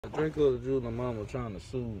Drakeo the Jeweler mama trying to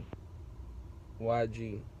sue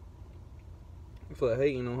YG for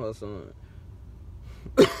hating on her son.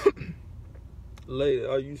 Lady,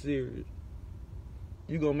 are you serious?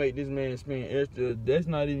 You gonna make this man spend extra? That's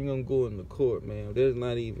not even gonna go in the court, man. That's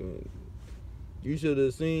not even. You should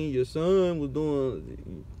have seen your son was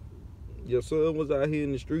doing. Your son was out here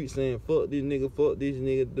in the street saying, "Fuck this nigga, fuck this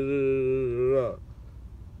nigga." Da, da, da, da.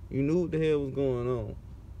 You knew what the hell was going on.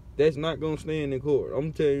 That's not gonna stand in court.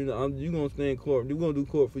 I'm telling you, you gonna stand in court. We're gonna do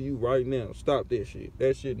court for you right now. Stop that shit.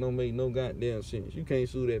 That shit don't make no goddamn sense. You can't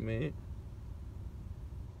sue that man.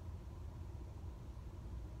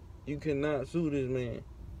 You cannot sue this man.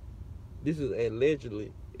 This is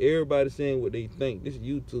allegedly. Everybody saying what they think. This is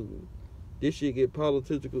YouTube. This shit get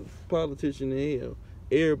politician in hell.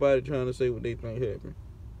 Everybody trying to say what they think happened.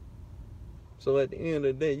 So at the end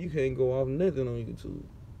of the day, you can't go off nothing on YouTube.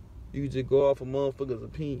 You just go off a motherfucker's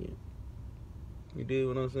opinion. You dig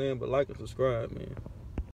what I'm saying? But like and subscribe, man.